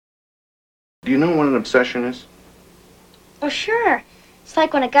Do you know what an obsession is? Oh, sure. It's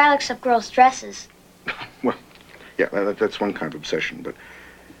like when a guy looks up girls' dresses. Well, yeah, that's one kind of obsession, but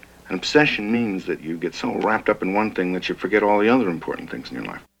an obsession means that you get so wrapped up in one thing that you forget all the other important things in your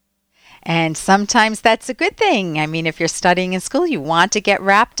life. And sometimes that's a good thing. I mean, if you're studying in school, you want to get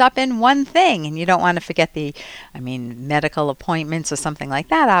wrapped up in one thing and you don't want to forget medical appointments or something like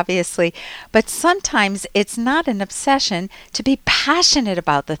that, obviously. But sometimes it's not an obsession to be passionate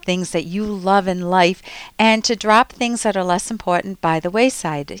about the things that you love in life and to drop things that are less important by the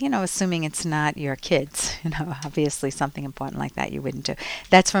wayside, assuming it's not your kids. Obviously something important like that you wouldn't do.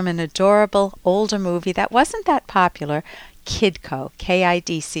 That's from an adorable older movie that wasn't that popular, Kidco,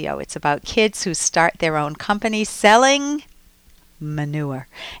 Kidco. It's about kids who start their own company selling manure.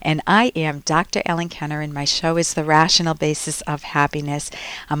 And I am Dr. Ellen Kenner, and my show is The Rational Basis of Happiness.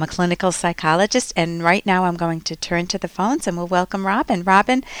 I'm a clinical psychologist, and right now I'm going to turn to the phones and we'll welcome Robin.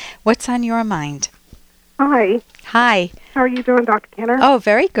 Robin, what's on your mind? Hi. Hi. How are you doing, Dr. Kenner? Oh,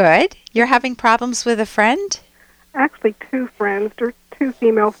 very good. You're having problems with a friend? Actually, two friends. They're two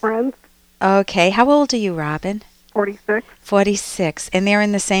female friends. Okay. How old are you, Robin? 46. 46. And they're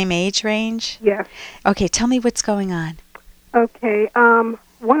in the same age range? Yes. Okay, tell me what's going on. Okay. One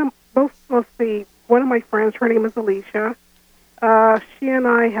of my friends, her name is Alicia. She and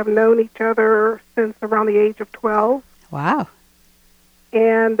I have known each other since around the age of 12. Wow.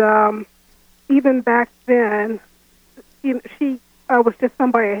 And even back then, she was just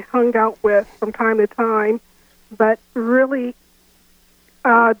somebody I hung out with from time to time, but really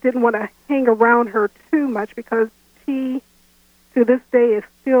didn't want to hang around her too much because she, to this day, is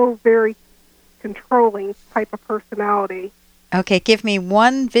still very controlling type of personality. Okay, give me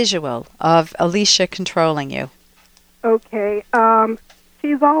one visual of Alicia controlling you. Okay,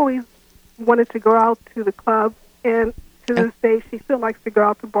 she's always wanted to go out to the club, and to this day, she still likes to go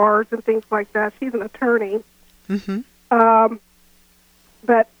out to bars and things like that. She's an attorney. Mm-hmm.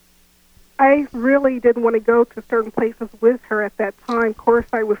 But I really didn't want to go to certain places with her at that time. Of course,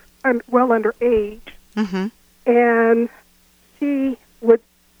 I was well underage. Mm-hmm. And she would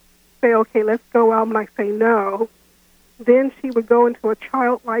say, okay, let's go out, and I say no. Then she would go into a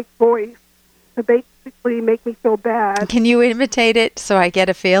childlike voice to basically make me feel bad. Can you imitate it so I get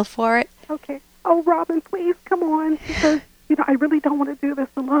a feel for it? Okay. Oh, Robin, please, come on. She says, I really don't want to do this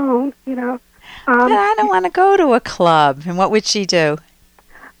alone, But I don't want to go to a club. And what would she do?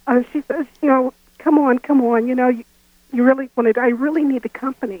 She says, come on, you really want to, I really need the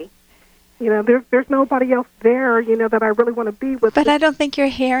company. There's nobody else there, that I really want to be with. But I don't think you're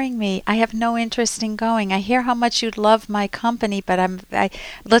hearing me. I have no interest in going. I hear how much you'd love my company, but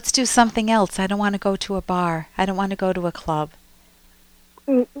let's do something else. I don't want to go to a bar. I don't want to go to a club.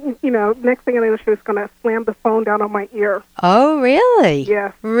 Next thing I know, she was going to slam the phone down on my ear. Oh, really?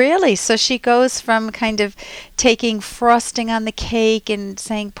 Yes. Really? So she goes from kind of taking frosting on the cake and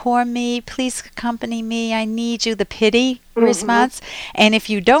saying, poor me, please accompany me, I need you, the pity response. And if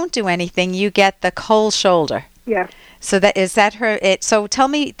you don't do anything, you get the cold shoulder. Yes. So is that her? So tell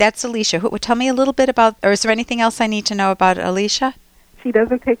me, that's Alicia. Tell me a little bit about, or is there anything else I need to know about Alicia? She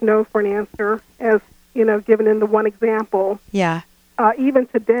doesn't take no for an answer, as, given in the one example. Yeah. Even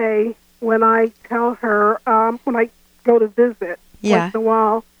today, when I tell her, when I go to visit once in a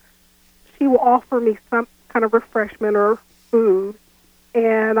while, she will offer me some kind of refreshment or food,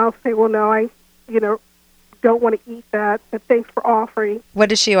 and I'll say, well, no, I, don't want to eat that, but thanks for offering. What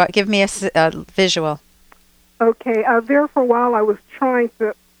does she want? Give me a visual. Okay, there for a while I was trying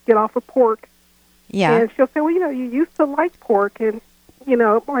to get off of pork. Yeah. And she'll say, well, you used to like pork, and,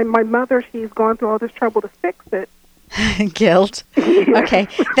 my mother, she's gone through all this trouble to fix it. Guilt. Okay.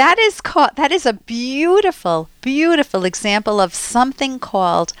 That is a beautiful, beautiful example of something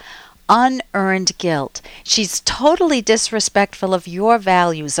called unearned guilt. She's totally disrespectful of your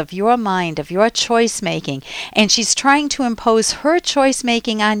values, of your mind, of your choice making, and she's trying to impose her choice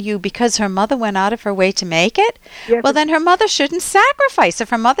making on you because her mother went out of her way to make it. Yes. Well, then her mother shouldn't sacrifice.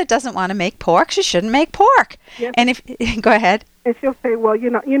 If her mother doesn't want to make pork, she shouldn't make pork. Yes. And go ahead. And she'll say, well,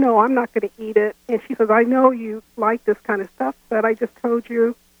 I'm not going to eat it. And she says, I know you like this kind of stuff, but I just told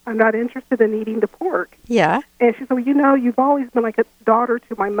you I'm not interested in eating the pork. Yeah. And she said, well, you've always been like a daughter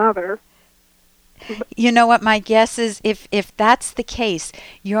to my mother. You know what my guess is? If that's the case,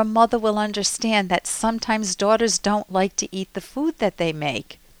 your mother will understand that sometimes daughters don't like to eat the food that they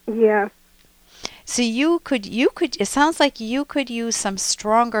make. Yes. So you could, it sounds like you could use some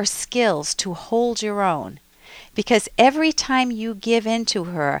stronger skills to hold your own. Because every time you give in to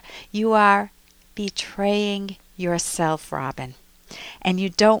her, you are betraying yourself, Robin. And you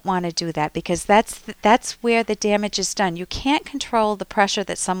don't want to do that because that's where the damage is done. You can't control the pressure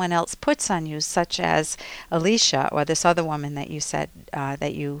that someone else puts on you, such as Alicia or this other woman that you said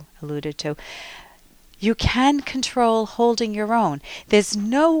that you alluded to. You can control holding your own. There's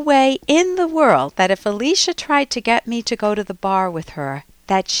no way in the world that if Alicia tried to get me to go to the bar with her,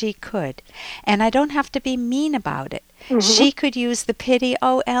 that she could. And I don't have to be mean about it. Mm-hmm. She could use the pity,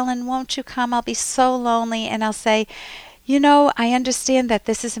 oh, Ellen, won't you come? I'll be so lonely. And I'll say, you know, I understand that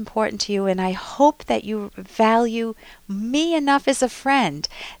this is important to you, and I hope that you value me enough as a friend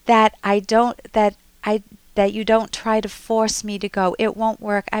that you don't try to force me to go. It won't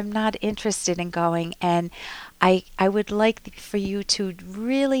work. I'm not interested in going, and I would like for you to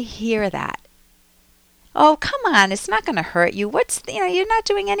really hear that. Oh, come on, it's not going to hurt you. You're not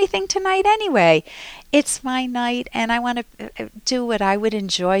doing anything tonight anyway. It's my night, and I want to do what I would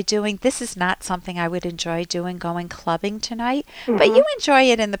enjoy doing. This is not something I would enjoy doing, going clubbing tonight. Mm-hmm. But you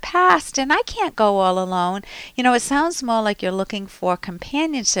enjoy it in the past, and I can't go all alone. It sounds more like you're looking for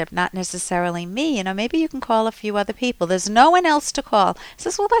companionship, not necessarily me. Maybe you can call a few other people. There's no one else to call.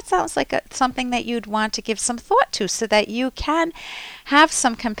 Says, well, that sounds like something that you'd want to give some thought to so that you can have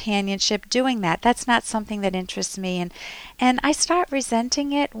some companionship doing that. That's not something that interests me. And I start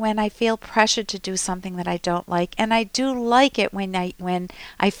resenting it when I feel pressured to do something that I don't like. And I do like it when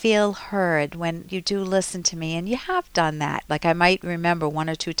I feel heard, when you do listen to me. And you have done that. Like I might remember one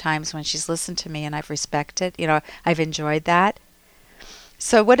or two times when she's listened to me and I've respected, I've enjoyed that.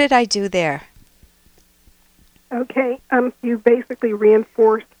 So what did I do there? Okay. You basically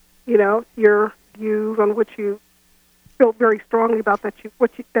reinforced, your views on what you felt very strongly about that you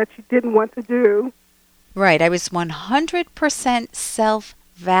didn't want to do. Right. I was 100%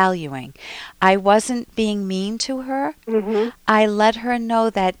 self-valuing. I wasn't being mean to her. Mm-hmm. I let her know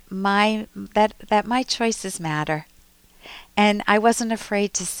that my choices matter. And I wasn't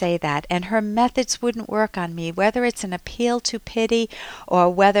afraid to say that. And her methods wouldn't work on me, whether it's an appeal to pity or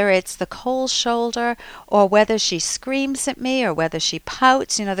whether it's the cold shoulder or whether she screams at me or whether she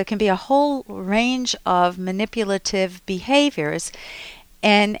pouts. There can be a whole range of manipulative behaviors.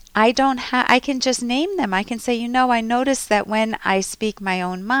 And I can just name them. I can say, I notice that when I speak my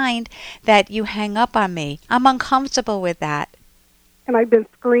own mind that you hang up on me. I'm uncomfortable with that. And I've been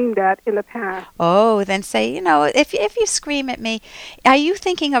screamed at in the past. Oh, then say, if you scream at me, are you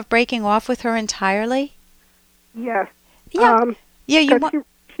thinking of breaking off with her entirely? Yes. Yeah.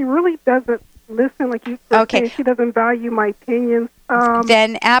 She really doesn't listen like you said. Okay. She doesn't value my opinions.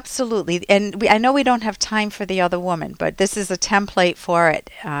 Then absolutely. And I know we don't have time for the other woman, but this is a template for it.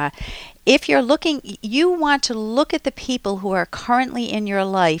 If you're looking, you want to look at the people who are currently in your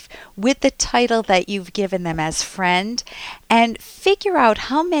life with the title that you've given them as friend and figure out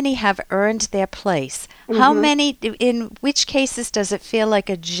how many have earned their place. Mm-hmm. How many, in which cases does it feel like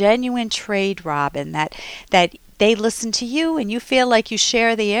a genuine trade, Robin, that they listen to you and you feel like you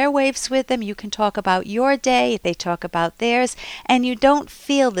share the airwaves with them. You can talk about your day, they talk about theirs, and you don't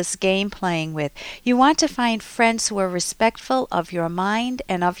feel this game playing with. You want to find friends who are respectful of your mind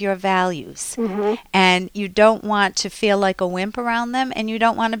and of your values. Mm-hmm. And you don't want to feel like a wimp around them, and you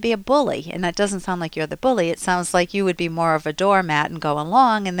don't want to be a bully. And that doesn't sound like you're the bully. It sounds like you would be more of a doormat and go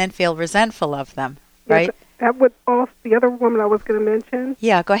along and then feel resentful of them, right? Yes, that would also, the other woman I was going to mention.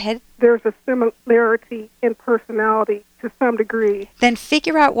 Yeah, go ahead. There's a similarity in personality to some degree. Then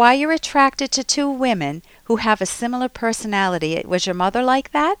figure out why you're attracted to two women who have a similar personality. Was your mother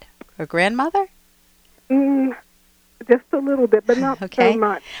like that? Or grandmother? Just a little bit, but not so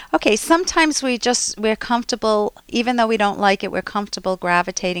much. Okay, sometimes we're comfortable, even though we don't like it, we're comfortable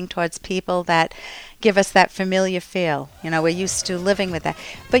gravitating towards people that give us that familiar feel. We're used to living with that.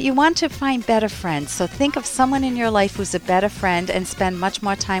 But you want to find better friends. So think of someone in your life who's a better friend and spend much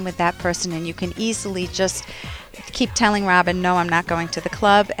more time with that person, and you can easily just keep telling Robin, no, I'm not going to the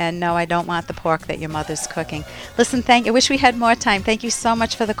club, and no, I don't want the pork that your mother's cooking. Listen, I wish we had more time. Thank you so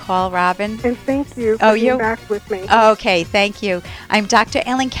much for the call, Robin. And thank you for being back with me. Okay, thank you. I'm Dr.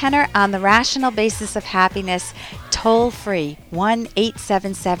 Ellen Kenner on the Rational Basis of Happiness, toll free,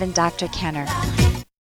 1-877-Dr. Kenner.